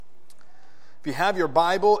If you have your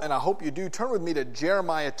Bible, and I hope you do, turn with me to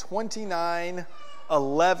Jeremiah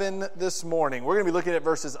 29:11 this morning. We're going to be looking at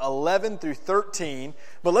verses 11 through 13.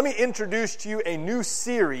 But let me introduce to you a new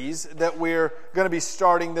series that we're going to be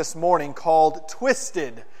starting this morning called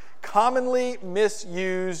Twisted, Commonly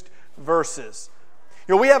Misused Verses.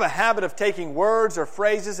 You know, we have a habit of taking words or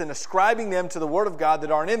phrases and ascribing them to the Word of God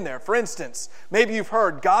that aren't in there. For instance, maybe you've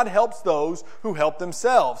heard, God helps those who help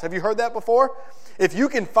themselves. Have you heard that before? If you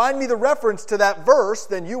can find me the reference to that verse,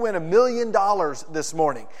 then you win $1 million this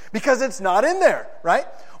morning. Because it's not in there, right?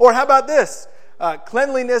 Or how about this?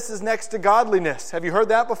 Cleanliness is next to godliness. Have you heard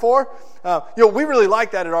that before? We really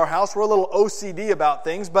like that at our house. We're a little OCD about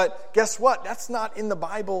things, but guess what? That's not in the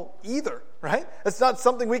Bible either, right? It's not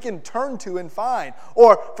something we can turn to and find.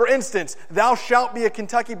 Or, for instance, thou shalt be a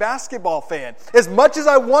Kentucky basketball fan. As much as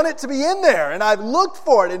I want it to be in there, and I've looked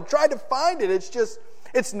for it and tried to find it,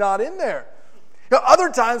 it's not in there. Other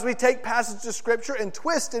times we take passages of Scripture and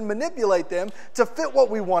twist and manipulate them to fit what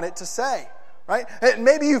we want it to say. Right? And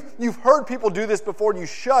maybe you've heard people do this before and you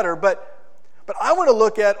shudder, but I want to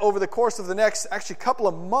look at, over the course of the next actually couple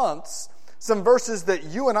of months, some verses that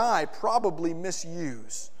you and I probably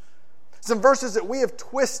misuse. Some verses that we have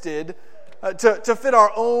twisted to fit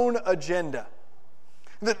our own agenda.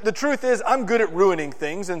 The truth is, I'm good at ruining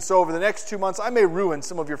things, and so over the next 2 months, I may ruin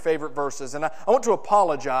some of your favorite verses, and I want to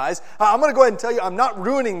apologize. I'm going to go ahead and tell you I'm not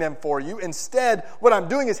ruining them for you. Instead, what I'm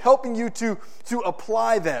doing is helping you to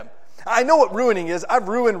apply them. I know what ruining is. I've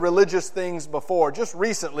ruined religious things before. Just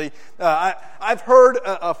recently, I've heard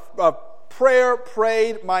a prayer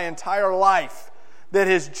prayed my entire life that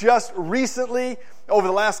has just recently, over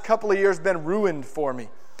the last couple of years, been ruined for me.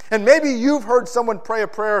 And maybe you've heard someone pray a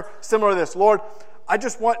prayer similar to this. Lord, I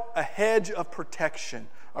just want a hedge of protection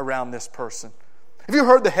around this person. Have you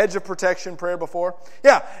heard the hedge of protection prayer before?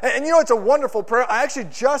 Yeah, and you know, it's a wonderful prayer. I actually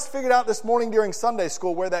just figured out this morning during Sunday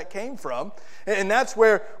school where that came from. And that's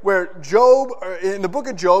where Job, in the book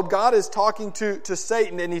of Job, God is talking to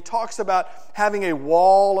Satan, and he talks about having a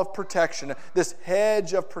wall of protection, this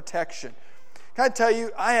hedge of protection. Can I tell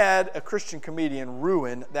you, I had a Christian comedian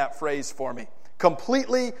ruin that phrase for me.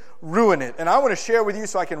 Completely ruin it. And I want to share with you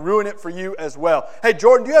so I can ruin it for you as well. Hey,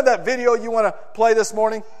 Jordan, do you have that video you want to play this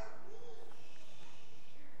morning?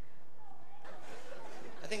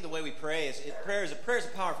 I think the way we pray is prayer is a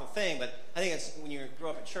powerful thing, but I think it's when you grow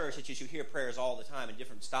up in church that you hear prayers all the time in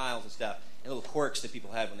different styles and stuff, and little quirks that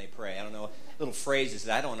people have when they pray. I don't know, little phrases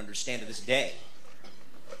that I don't understand to this day.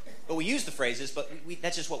 But we use the phrases, but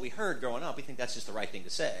that's just what we heard growing up. We think that's just the right thing to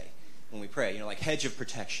say when we pray. You know, like hedge of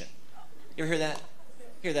protection. You ever hear that?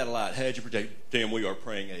 Hear that a lot. Hedge of protection. Damn, we are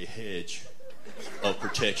praying a hedge of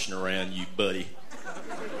protection around you, buddy.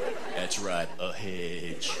 That's right, a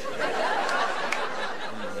hedge.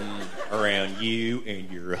 Around you and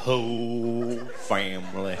your whole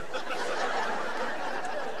family.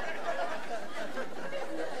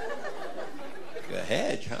 A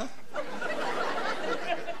hedge, huh?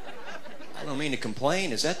 I don't mean to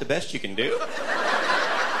complain. Is that the best you can do?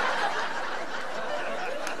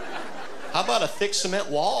 How about a thick cement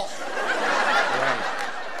wall? Right.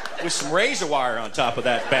 With some razor wire on top of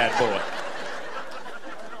that bad boy.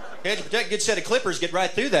 Hedge to protect, good set of clippers, get right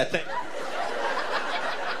through that thing.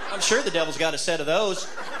 I'm sure the devil's got a set of those.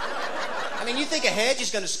 I mean, you think a hedge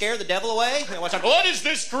is going to scare the devil away? You know, what is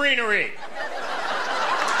this greenery?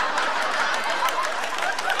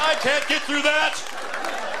 I can't get through that.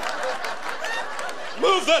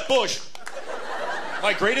 Move that bush.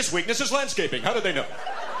 My greatest weakness is landscaping. How did they know?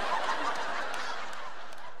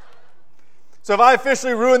 So have I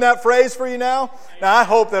officially ruined that phrase for you now? Now I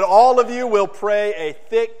hope that all of you will pray a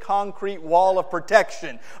thick concrete wall of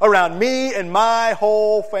protection around me and my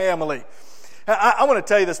whole family. I want to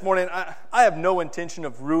tell you this morning, I have no intention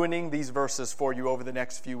of ruining these verses for you over the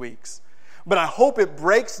next few weeks. But I hope it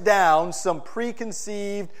breaks down some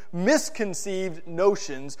preconceived, misconceived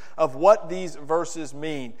notions of what these verses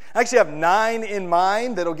mean. I actually have 9 in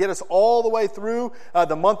mind that'll get us all the way through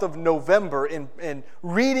the month of November in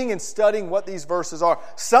reading and studying what these verses are.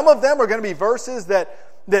 Some of them are going to be verses that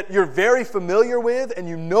you're very familiar with, and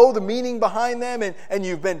you know the meaning behind them, and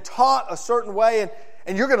you've been taught a certain way,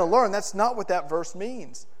 and you're going to learn that's not what that verse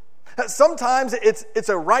means. Sometimes it's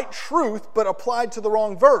a right truth, but applied to the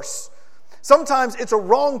wrong verse. Sometimes it's a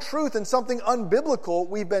wrong truth and something unbiblical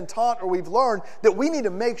we've been taught or we've learned that we need to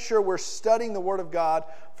make sure we're studying the Word of God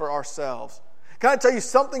for ourselves. Can I tell you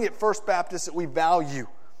something at First Baptist that we value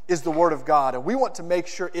is the Word of God. And we want to make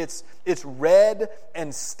sure it's read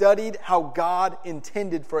and studied how God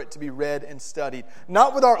intended for it to be read and studied.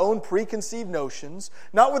 Not with our own preconceived notions,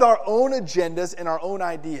 not with our own agendas and our own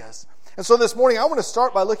ideas. And so this morning I want to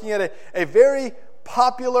start by looking at a very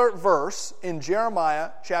popular verse in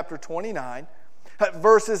Jeremiah chapter 29,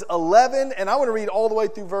 verses 11, and I want to read all the way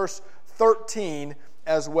through verse 13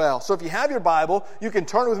 as well. So if you have your Bible, you can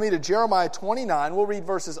turn with me to Jeremiah 29. We'll read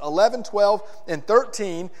verses 11, 12, and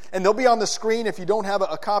 13, and they'll be on the screen. If you don't have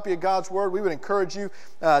a copy of God's Word, we would encourage you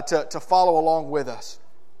to follow along with us.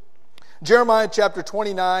 Jeremiah chapter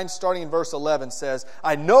 29, starting in verse 11, says,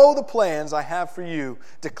 I know the plans I have for you,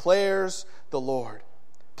 declares the Lord.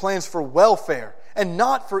 Plans for welfare and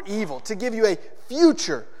not for evil, to give you a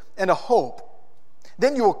future and a hope.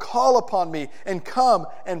 Then you will call upon me and come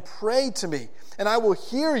and pray to me, and I will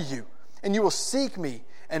hear you, and you will seek me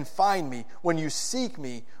and find me when you seek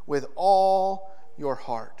me with all your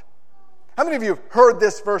heart. How many of you have heard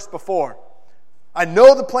this verse before? I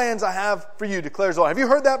know the plans I have for you, declares the Lord. Have you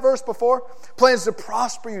heard that verse before? Plans to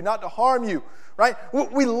prosper you, not to harm you, right?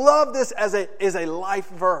 We love this as a life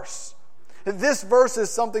verse. This verse is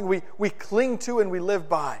something we cling to and we live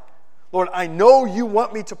by. Lord, I know you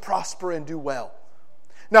want me to prosper and do well.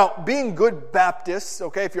 Now, being good Baptists,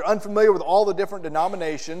 okay, if you're unfamiliar with all the different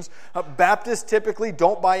denominations, Baptists typically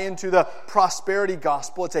don't buy into the prosperity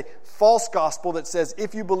gospel. It's a false gospel that says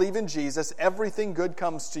if you believe in Jesus, everything good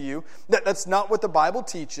comes to you. That's not what the Bible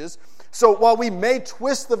teaches. So while we may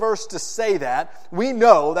twist the verse to say that, we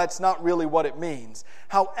know that's not really what it means.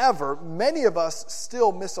 However, many of us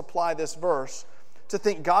still misapply this verse to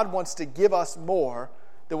think God wants to give us more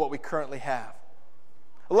than what we currently have.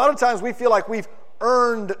 A lot of times we feel like we've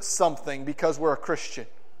earned something because we're a Christian.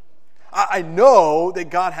 I know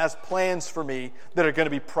that God has plans for me that are going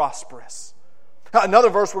to be prosperous.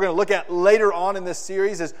 Another verse we're going to look at later on in this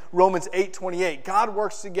series is Romans 8:28. God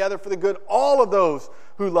works together for the good, all of those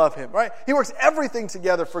who love Him, right? He works everything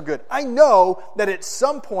together for good. I know that at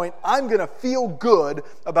some point I'm going to feel good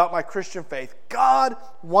about my Christian faith. God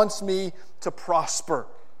wants me to prosper.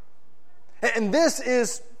 And this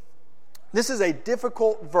is a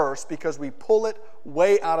difficult verse because we pull it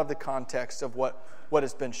way out of the context of what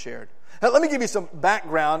has been shared. Now, let me give you some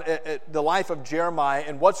background at the life of Jeremiah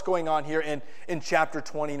and what's going on here in chapter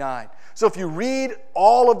 29. So if you read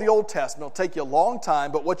all of the Old Testament, it'll take you a long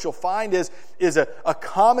time, but what you'll find is a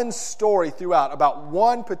common story throughout about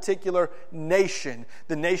one particular nation,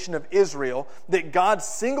 the nation of Israel, that God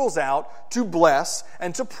singles out to bless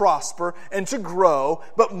and to prosper and to grow,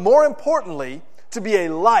 but more importantly, to be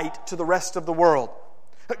a light to the rest of the world.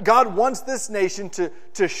 God wants this nation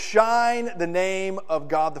to shine the name of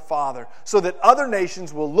God the Father so that other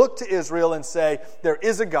nations will look to Israel and say, there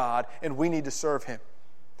is a God and we need to serve Him.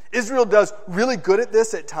 Israel does really good at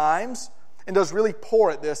this at times and does really poor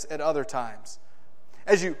at this at other times.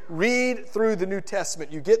 As you read through the New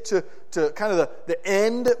Testament, you get to kind of the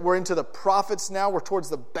end. We're into the prophets now. We're towards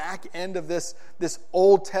the back end of this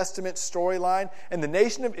Old Testament storyline. And the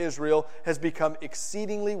nation of Israel has become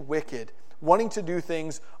exceedingly wicked, wanting to do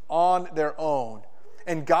things on their own.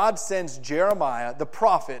 And God sends Jeremiah, the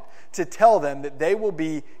prophet, to tell them that they will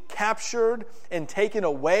be captured and taken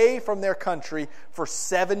away from their country for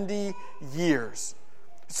 70 years.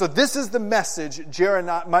 So this is the message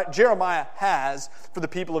Jeremiah has for the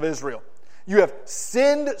people of Israel. You have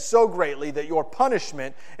sinned so greatly that your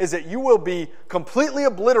punishment is that you will be completely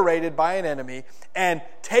obliterated by an enemy and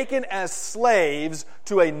taken as slaves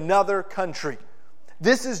to another country.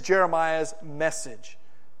 This is Jeremiah's message.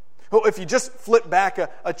 Well, if you just flip back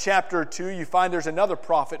a chapter or two, you find there's another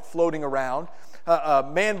prophet floating around, a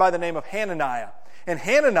man by the name of Hananiah. And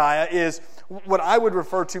Hananiah is what I would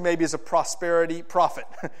refer to maybe as a prosperity prophet.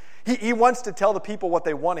 He wants to tell the people what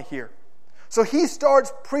they want to hear. So he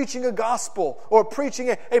starts preaching a gospel or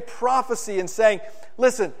preaching a prophecy and saying,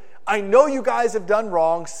 listen, I know you guys have done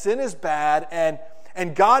wrong, sin is bad,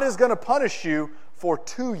 and God is going to punish you for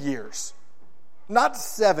 2 years. Not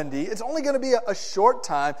 70. It's only going to be a short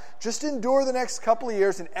time. Just endure the next couple of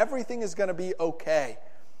years and everything is going to be okay.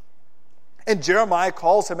 And Jeremiah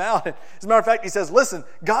calls him out. As a matter of fact, he says, listen,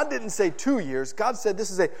 God didn't say 2 years. God said this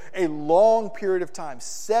is a long period of time,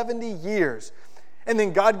 70 years. And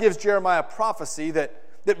then God gives Jeremiah a prophecy that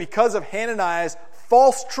because of Hananiah's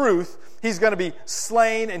false truth, he's going to be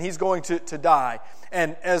slain and he's going to die.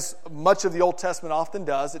 And as much of the Old Testament often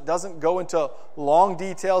does, it doesn't go into long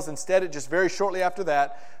details. Instead, it just very shortly after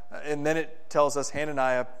that, and then it tells us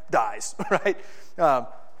Hananiah dies, right?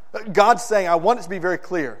 God's saying, I want it to be very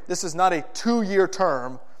clear. This is not a 2-year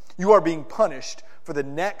term. You are being punished for the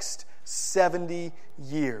next 70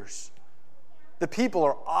 years. The people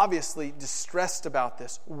are obviously distressed about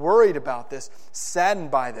this, worried about this, saddened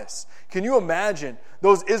by this. Can you imagine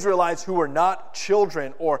those Israelites who were not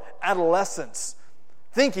children or adolescents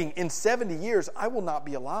thinking, in 70 years, I will not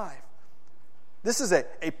be alive. This is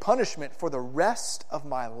a punishment for the rest of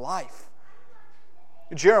my life.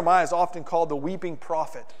 Jeremiah is often called the weeping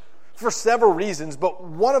prophet for several reasons, but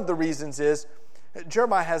one of the reasons is that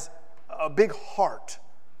Jeremiah has a big heart,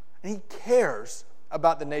 and he cares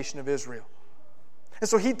about the nation of Israel. And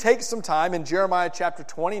so he takes some time in Jeremiah chapter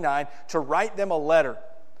 29 to write them a letter,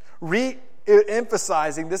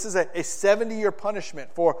 emphasizing this is a 70-year punishment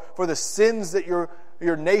for the sins that your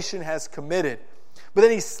nation has committed. But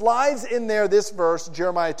then he slides in there this verse,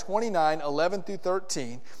 Jeremiah 29, 11 through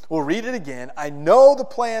 13. We'll read it again. I know the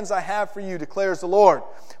plans I have for you, declares the Lord.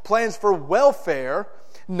 Plans for welfare,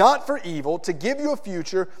 not for evil, to give you a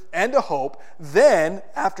future and a hope. Then,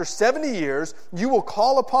 after 70 years, you will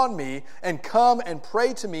call upon me and come and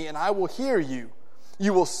pray to me, and I will hear you.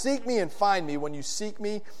 You will seek me and find me when you seek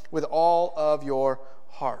me with all of your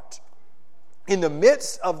heart. In the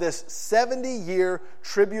midst of this 70-year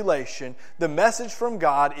tribulation, the message from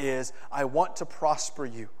God is, I want to prosper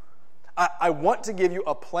you. I want to give you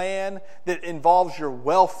a plan that involves your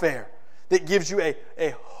welfare, that gives you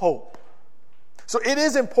a hope. So it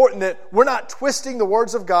is important that we're not twisting the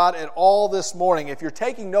words of God at all this morning. If you're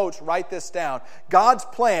taking notes, write this down. God's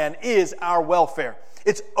plan is our welfare.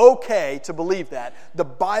 It's okay to believe that. The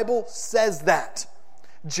Bible says that.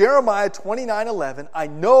 Jeremiah 29:11, I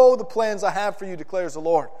know the plans I have for you, declares the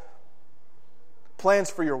Lord.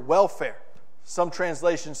 Plans for your welfare. Some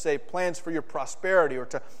translations say plans for your prosperity or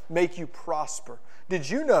to make you prosper. Did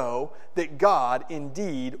you know that God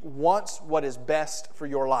indeed wants what is best for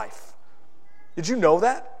your life? Did you know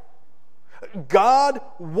that? God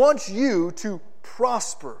wants you to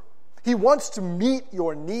prosper. He wants to meet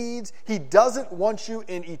your needs. He doesn't want you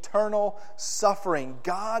in eternal suffering.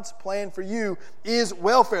 God's plan for you is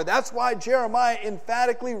welfare. That's why Jeremiah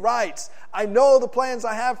emphatically writes, I know the plans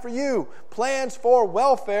I have for you, plans for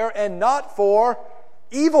welfare and not for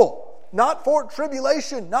evil, not for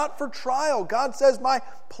tribulation, not for trial. God says, my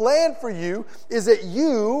plan for you is that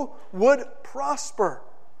you would prosper.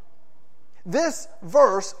 This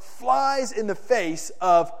verse flies in the face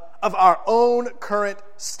of our own current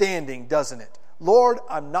standing, doesn't it? Lord,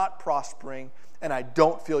 I'm not prospering, and I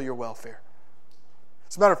don't feel your welfare.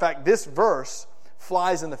 As a matter of fact, this verse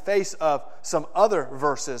flies in the face of some other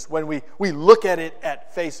verses when we look at it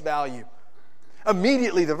at face value.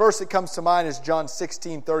 Immediately, the verse that comes to mind is John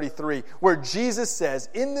 16:33, where Jesus says,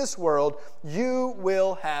 in this world, you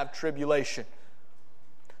will have tribulation.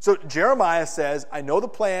 So Jeremiah says, I know the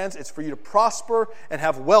plans. It's for you to prosper and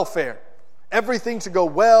have welfare. Everything to go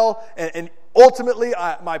well, and ultimately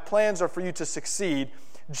my plans are for you to succeed.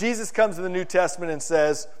 Jesus comes in the New Testament and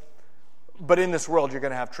says, but in this world you're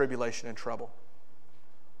going to have tribulation and trouble.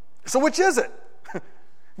 So which is it?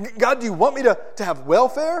 God, do you want me to have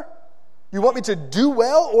welfare? You want me to do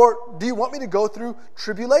well, or do you want me to go through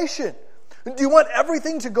tribulation? Do you want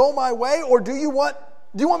everything to go my way, or do you want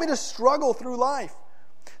me to struggle through life?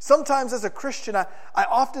 Sometimes as a Christian, I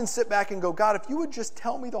often sit back and go, God, if you would just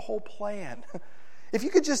tell me the whole plan, if you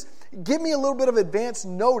could just give me a little bit of advance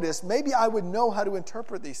notice, maybe I would know how to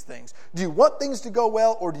interpret these things. Do you want things to go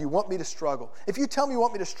well, or do you want me to struggle? If you tell me you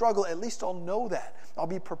want me to struggle, at least I'll know that. I'll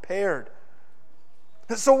be prepared.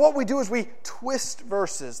 So what we do is we twist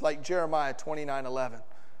verses like Jeremiah 29:11,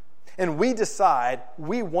 and we decide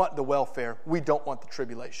we want the welfare, we don't want the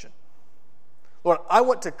tribulation. Lord, I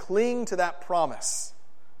want to cling to that promise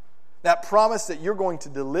that you're going to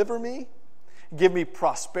deliver me, give me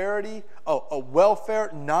prosperity, a welfare,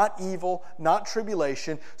 not evil, not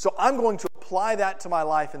tribulation. So I'm going to apply that to my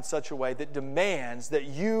life in such a way that demands that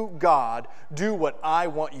you, God, do what I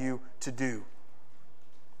want you to do.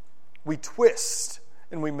 We twist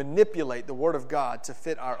and we manipulate the Word of God to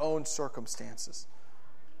fit our own circumstances.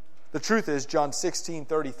 The truth is, John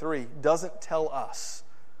 16:33 doesn't tell us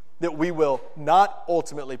that we will not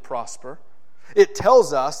ultimately prosper. It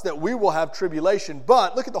tells us that we will have tribulation.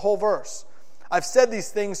 But look at the whole verse. I've said these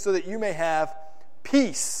things so that you may have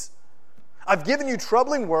peace. I've given you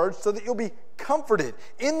troubling words so that you'll be comforted.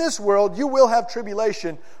 In this world you will have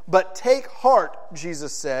tribulation, but take heart,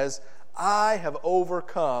 Jesus says, I have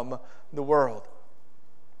overcome the world.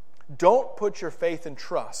 Don't put your faith and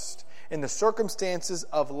trust in the circumstances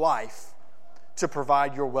of life to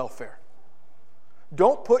provide your welfare.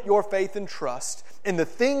 Don't put your faith and trust in the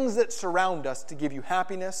things that surround us to give you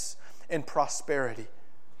happiness and prosperity.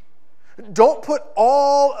 Don't put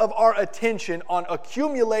all of our attention on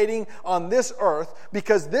accumulating on this earth,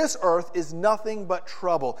 because this earth is nothing but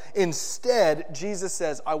trouble. Instead, Jesus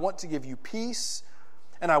says, I want to give you peace,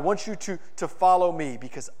 and I want you to follow me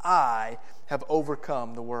because I have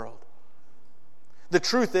overcome the world. The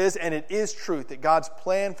truth is, and it is truth, that God's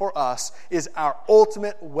plan for us is our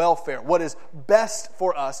ultimate welfare, what is best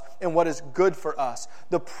for us and what is good for us.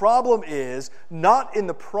 The problem is not in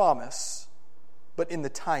the promise, but in the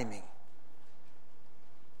timing.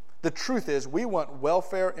 The truth is, we want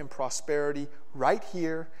welfare and prosperity right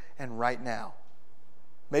here and right now.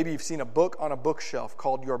 Maybe you've seen a book on a bookshelf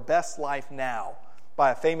called Your Best Life Now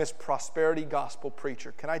by a famous prosperity gospel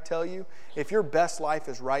preacher. Can I tell you, if your best life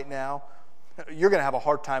is right now, you're going to have a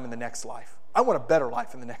hard time in the next life. I want a better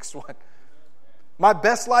life in the next one. My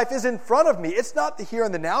best life is in front of me. It's not the here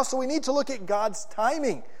and the now, so we need to look at God's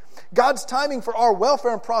timing. God's timing for our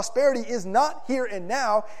welfare and prosperity is not here and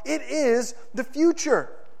now. It is the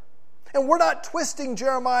future. And we're not twisting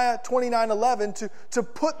Jeremiah 29:11 to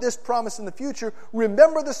put this promise in the future.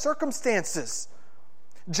 Remember the circumstances.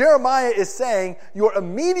 Jeremiah is saying your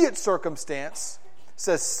immediate circumstance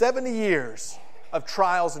says 70 years of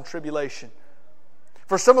trials and tribulation.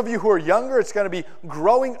 For some of you who are younger, it's going to be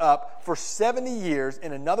growing up for 70 years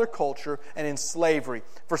in another culture and in slavery.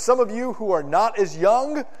 For some of you who are not as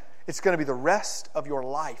young, it's going to be the rest of your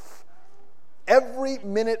life. Every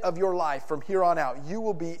minute of your life from here on out, you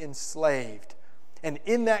will be enslaved. And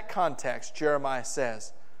in that context, Jeremiah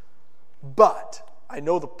says, "But I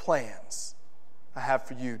know the plans I have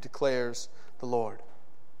for you, declares the Lord."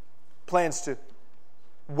 Plans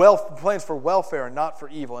for welfare and not for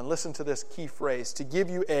evil. And listen to this key phrase: to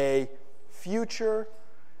give you a future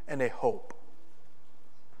and a hope.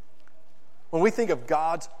 When we think of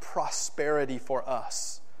God's prosperity for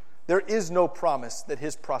us, there is no promise that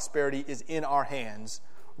His prosperity is in our hands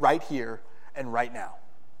right here and right now.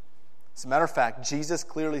 As a matter of fact, Jesus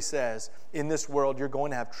clearly says, in this world you're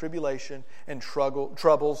going to have tribulation and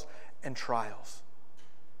troubles and trials.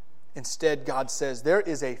 Instead, God says, there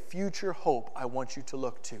is a future hope I want you to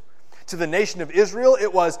look to. To the nation of Israel,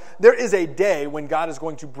 it was, there is a day when God is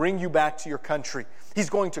going to bring you back to your country. He's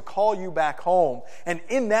going to call you back home. And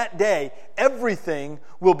in that day, everything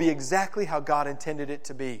will be exactly how God intended it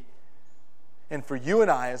to be. And for you and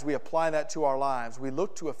I, as we apply that to our lives, we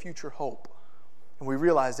look to a future hope. And we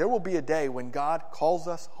realize there will be a day when God calls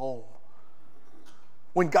us home.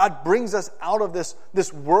 When God brings us out of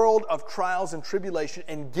this world of trials and tribulation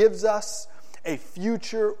and gives us a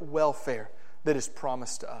future welfare that is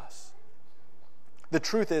promised to us. The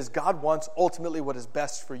truth is, God wants ultimately what is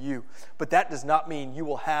best for you. But that does not mean you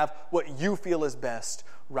will have what you feel is best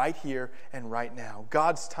right here and right now.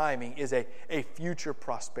 God's timing is a future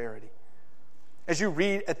prosperity. As you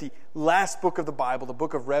read at the last book of the Bible, the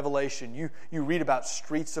book of Revelation, you read about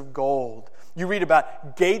streets of gold. You read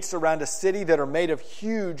about gates around a city that are made of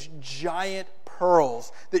huge, giant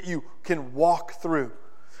pearls that you can walk through.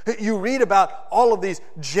 You read about all of these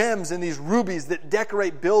gems and these rubies that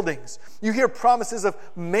decorate buildings. You hear promises of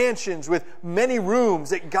mansions with many rooms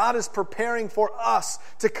that God is preparing for us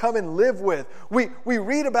to come and live with. We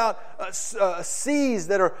read about seas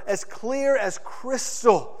that are as clear as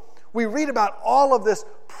crystal. We read about all of this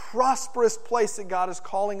prosperous place that God is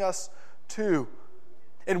calling us to.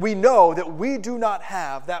 And we know that we do not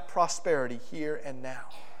have that prosperity here and now.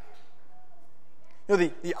 You know,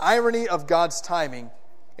 the irony of God's timing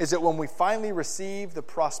is that when we finally receive the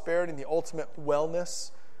prosperity and the ultimate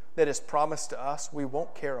wellness that is promised to us, we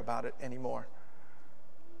won't care about it anymore.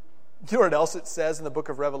 You know what else it says in the book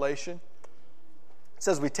of Revelation? It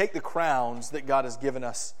says we take the crowns that God has given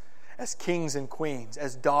us as kings and queens,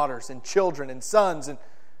 as daughters and children and sons, and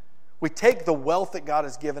we take the wealth that God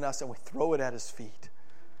has given us and we throw it at His feet.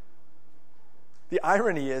 The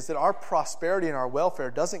irony is that our prosperity and our welfare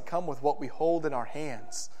doesn't come with what we hold in our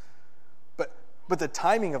hands. But the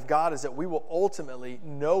timing of God is that we will ultimately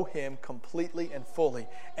know Him completely and fully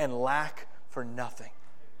and lack for nothing.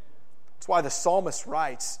 That's why the psalmist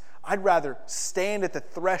writes, I'd rather stand at the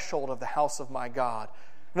threshold of the house of my God.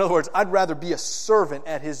 In other words, I'd rather be a servant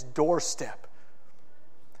at His doorstep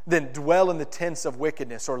than dwell in the tents of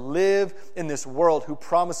wickedness or live in this world who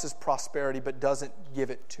promises prosperity but doesn't give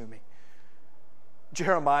it to me.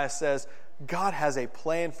 Jeremiah says, God has a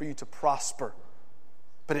plan for you to prosper,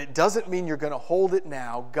 but it doesn't mean you're going to hold it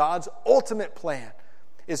now. God's ultimate plan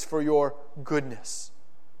is for your goodness.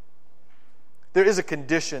 There is a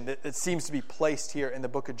condition that seems to be placed here in the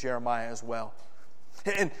book of Jeremiah as well.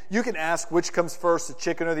 And you can ask which comes first, the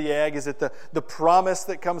chicken or the egg. Is it the promise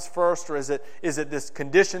that comes first, or is it this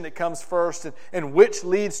condition that comes first? And which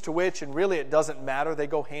leads to which? And really it doesn't matter. They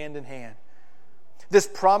go hand in hand. This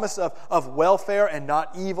promise of welfare and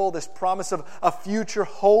not evil, this promise of a future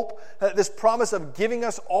hope, this promise of giving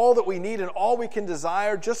us all that we need and all we can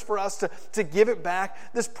desire just for us to give it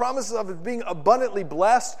back, this promise of being abundantly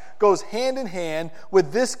blessed goes hand in hand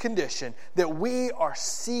with this condition, that we are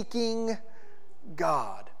seeking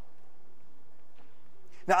God.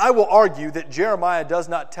 Now, I will argue that Jeremiah does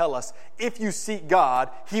not tell us, if you seek God,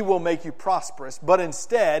 He will make you prosperous. But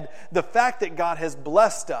instead, the fact that God has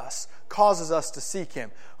blessed us causes us to seek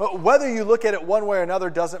Him. Whether you look at it one way or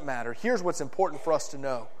another doesn't matter. Here's what's important for us to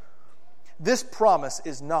know. This promise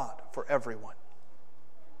is not for everyone.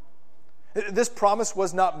 This promise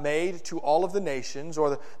was not made to all of the nations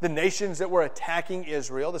or the nations that were attacking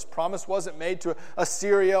Israel. This promise wasn't made to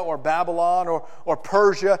Assyria or Babylon or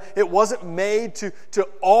Persia. It wasn't made to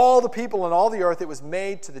all the people on all the earth. It was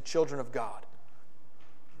made to the children of God.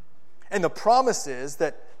 And the promise is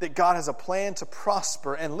that God has a plan to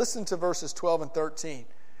prosper. And listen to verses 12 and 13.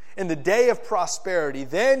 In the day of prosperity,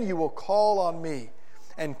 then you will call on me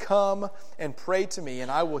and come and pray to me, and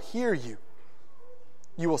I will hear you.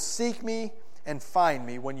 You will seek me and find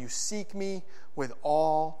me when you seek me with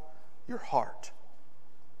all your heart.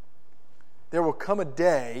 There will come a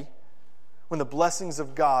day when the blessings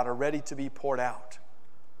of God are ready to be poured out.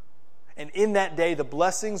 And in that day, the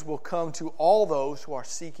blessings will come to all those who are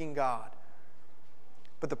seeking God.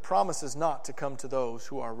 But the promise is not to come to those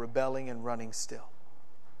who are rebelling and running still.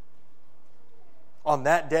 On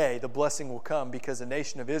that day, the blessing will come because the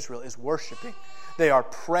nation of Israel is worshiping. They are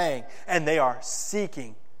praying and they are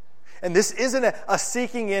seeking. And this isn't a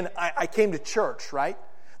seeking in, I came to church, right?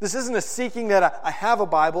 This isn't a seeking that I have a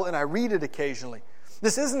Bible and I read it occasionally.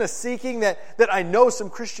 This isn't a seeking that I know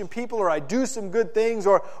some Christian people or I do some good things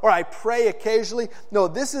or I pray occasionally. No,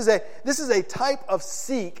 this is a type of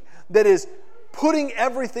seek that is putting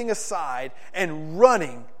everything aside and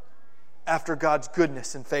running after God's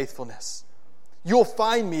goodness and faithfulness. You'll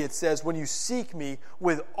find me, it says, when you seek me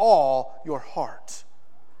with all your heart.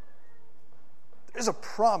 There's a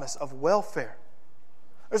promise of welfare.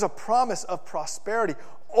 There's a promise of prosperity,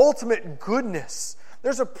 ultimate goodness.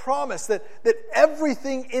 There's a promise that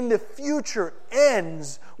everything in the future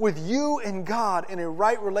ends with you and God in a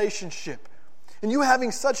right relationship. And you having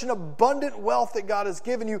such an abundant wealth that God has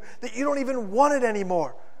given you that you don't even want it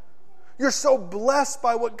anymore. You're so blessed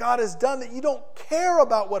by what God has done that you don't care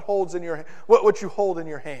about what you hold in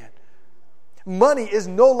your hand. Money is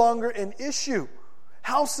no longer an issue.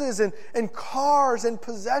 Houses and cars and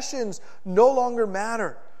possessions no longer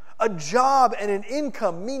matter. A job and an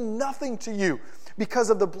income mean nothing to you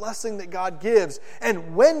because of the blessing that God gives.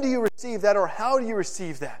 And when do you receive that, or how do you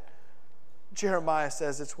receive that? Jeremiah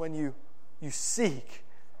says it's when you seek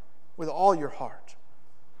with all your heart.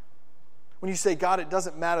 When you say, God, it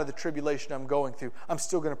doesn't matter the tribulation I'm going through, I'm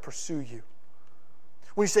still going to pursue you.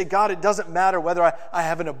 When you say, God, it doesn't matter whether I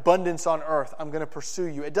have an abundance on earth, I'm going to pursue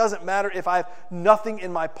you. It doesn't matter if I have nothing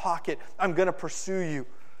in my pocket, I'm going to pursue you.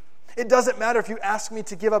 It doesn't matter if you ask me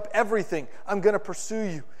to give up everything, I'm going to pursue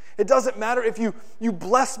you. It doesn't matter if you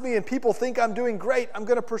bless me and people think I'm doing great, I'm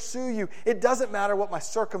going to pursue you. It doesn't matter what my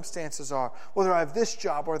circumstances are, whether I have this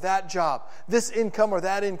job or that job, this income or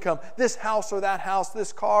that income, this house or that house,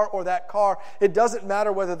 this car or that car. It doesn't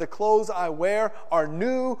matter whether the clothes I wear are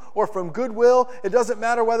new or from Goodwill. It doesn't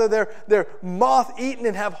matter whether they're moth-eaten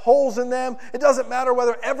and have holes in them. It doesn't matter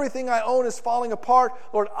whether everything I own is falling apart.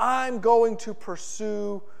 Lord, I'm going to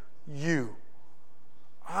pursue you.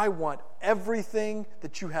 I want everything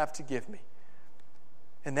that you have to give me.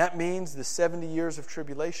 And that means the 70 years of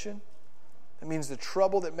tribulation. That means the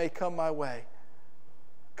trouble that may come my way.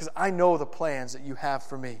 Because I know the plans that you have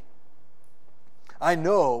for me. I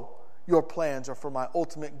know your plans are for my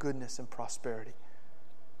ultimate goodness and prosperity.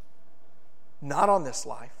 Not on this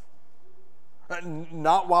life.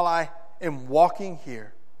 Not while I am walking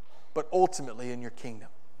here. But ultimately in your kingdom.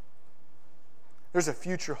 There's a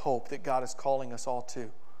future hope that God is calling us all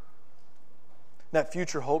to. That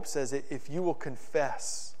future hope says that if you will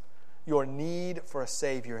confess your need for a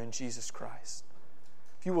Savior in Jesus Christ,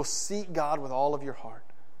 if you will seek God with all of your heart,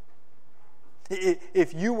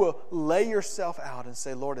 if you will lay yourself out and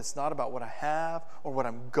say, Lord, it's not about what I have or what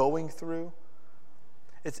I'm going through.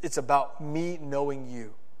 It's about me knowing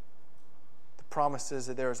you. The promise is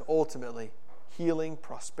that there is ultimately healing,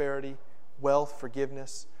 prosperity, wealth,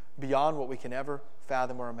 forgiveness, beyond what we can ever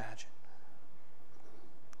fathom or imagine.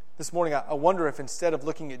 This morning, I wonder if instead of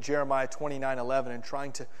looking at Jeremiah 29:11 and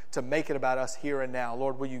trying to make it about us here and now,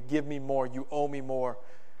 Lord, will you give me more? You owe me more.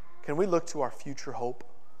 Can we look to our future hope?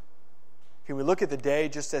 Can we look at the day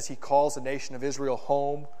just as He calls the nation of Israel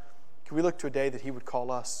home? Can we look to a day that He would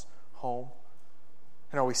call us home?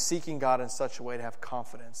 And are we seeking God in such a way to have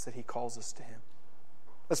confidence that He calls us to Him?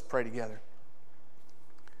 Let's pray together.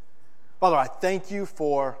 Father, I thank You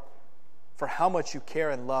for how much You care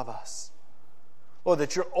and love us. Lord,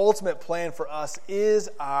 that Your ultimate plan for us is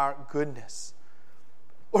our goodness.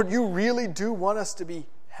 Lord, You really do want us to be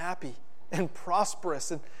happy and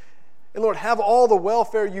prosperous and Lord, have all the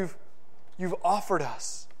welfare You've offered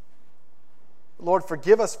us. Lord,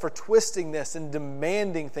 forgive us for twisting this and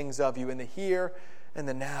demanding things of You in the here and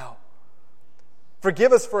the now.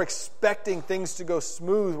 Forgive us for expecting things to go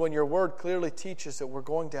smooth when Your Word clearly teaches that we're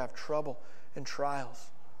going to have trouble and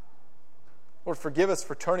trials. Lord, forgive us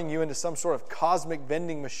for turning You into some sort of cosmic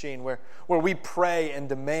vending machine where we pray and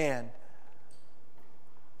demand.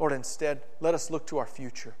 Lord, instead, let us look to our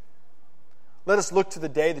future. Let us look to the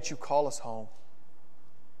day that You call us home.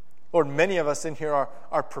 Lord, many of us in here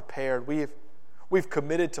are prepared. We've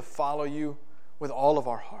committed to follow You with all of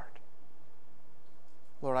our heart.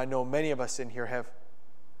 Lord, I know many of us in here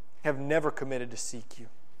have never committed to seek You.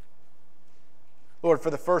 Lord,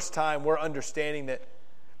 for the first time, we're understanding that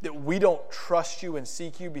we don't trust You and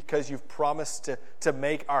seek You because You've promised to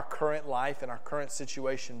make our current life and our current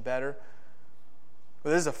situation better.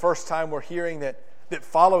 But this is the first time we're hearing that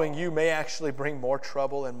following You may actually bring more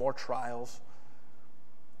trouble and more trials.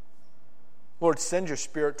 Lord, send Your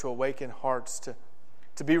Spirit to awaken hearts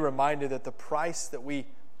to be reminded that the price that we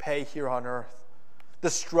pay here on earth, the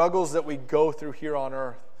struggles that we go through here on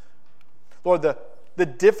earth, Lord, the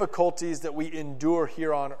difficulties that we endure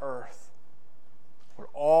here on earth, Lord,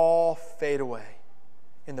 all fade away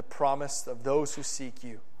in the promise of those who seek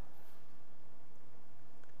You.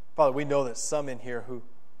 Father, we know that some in here who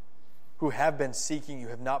have been seeking You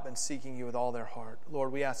have not been seeking You with all their heart.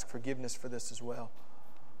 Lord, we ask forgiveness for this as well.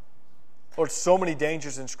 Lord, so many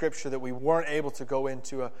dangers in Scripture that we weren't able to go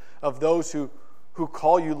into of those who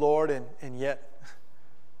call You Lord and yet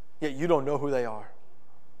You don't know who they are.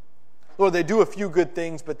 Lord, they do a few good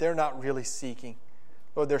things, but they're not really seeking.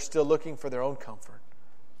 Lord, they're still looking for their own comfort.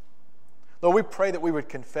 Lord, we pray that we would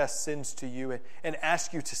confess sins to You and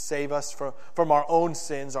ask You to save us from our own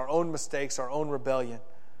sins, our own mistakes, our own rebellion.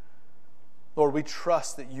 Lord, we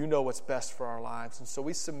trust that You know what's best for our lives, and so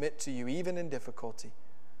we submit to You even in difficulty.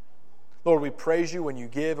 Lord, we praise You when You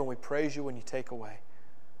give, and we praise You when You take away.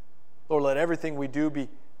 Lord, let everything we do be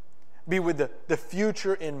with the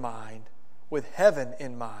future in mind, with heaven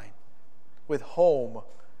in mind, with home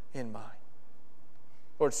in mind.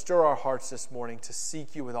 Lord, stir our hearts this morning to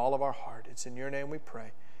seek You with all of our heart. It's in Your name we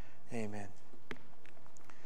pray. Amen.